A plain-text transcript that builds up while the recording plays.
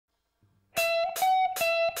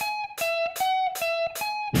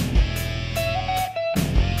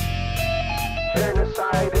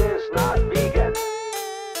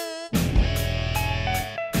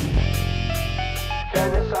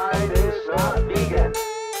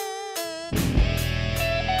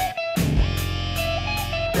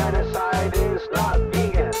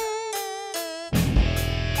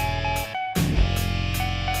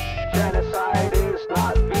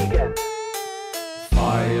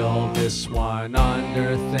file this one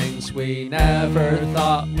under things we never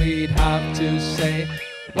thought we'd have to say.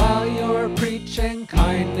 While you're preaching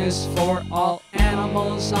kindness for all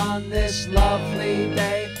animals on this lovely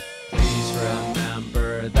day, please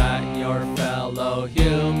remember that your fellow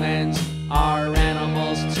humans are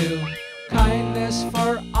animals too. Kindness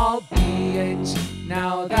for all beings,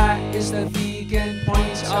 now that is the vegan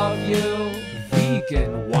point of view.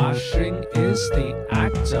 Vegan washing is the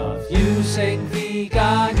act of using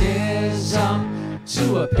veganism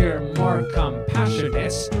to appear more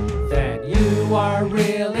compassionate than you are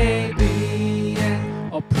really being.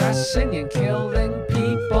 Oppressing and killing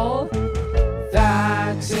people,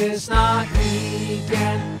 that is not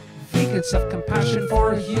vegan. Vegan self-compassion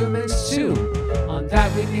for humans too, on that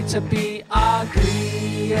we need to be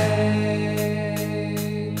agreeing.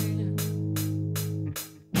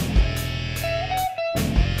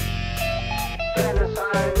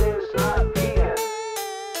 Genocide is not vegan.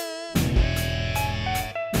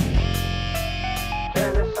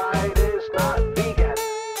 Genocide is not vegan.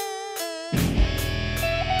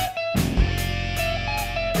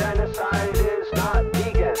 Genocide is not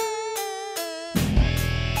vegan.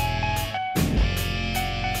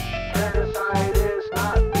 Genocide is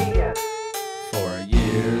not vegan. For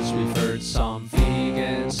years we've heard some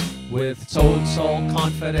vegans with total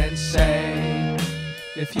confidence say,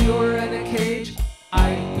 if you were in a cage,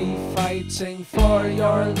 I'd be fighting for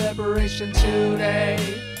your liberation today.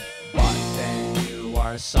 But then you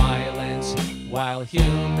are silent while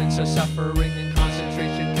humans are suffering in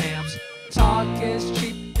concentration camps. Talk is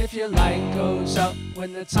cheap if your light goes out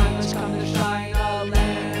when the time has come to shine a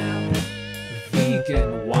lamp.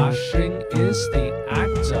 Vegan washing is the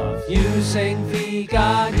act of using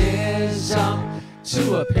veganism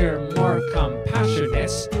to appear more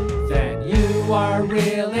compassionate than you are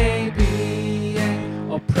really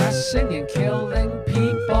being. Oppressing and killing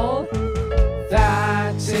people,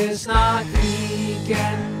 that is not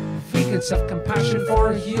vegan. Vegan self-compassion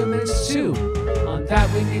for humans too, on that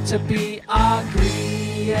we need to be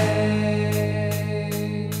agreeing.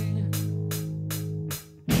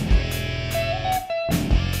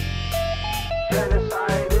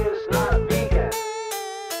 Genocide is not vegan.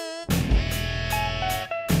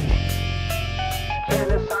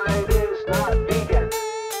 Genocide is not vegan.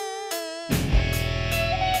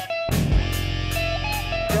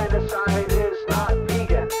 Genocide is not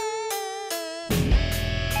vegan.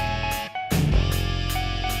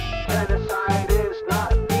 Genocide is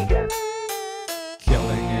not vegan.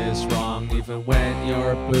 Killing is wrong even when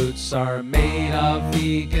your boots are made of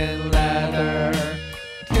vegan leather.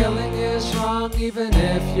 Killing is wrong even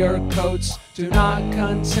if your coats do not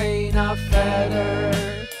contain a feather.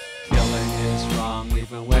 Killing is wrong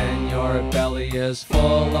even when your belly is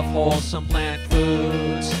full of wholesome plant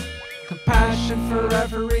foods. Compassion for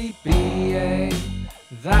every being,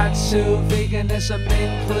 that's who veganism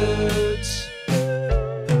includes.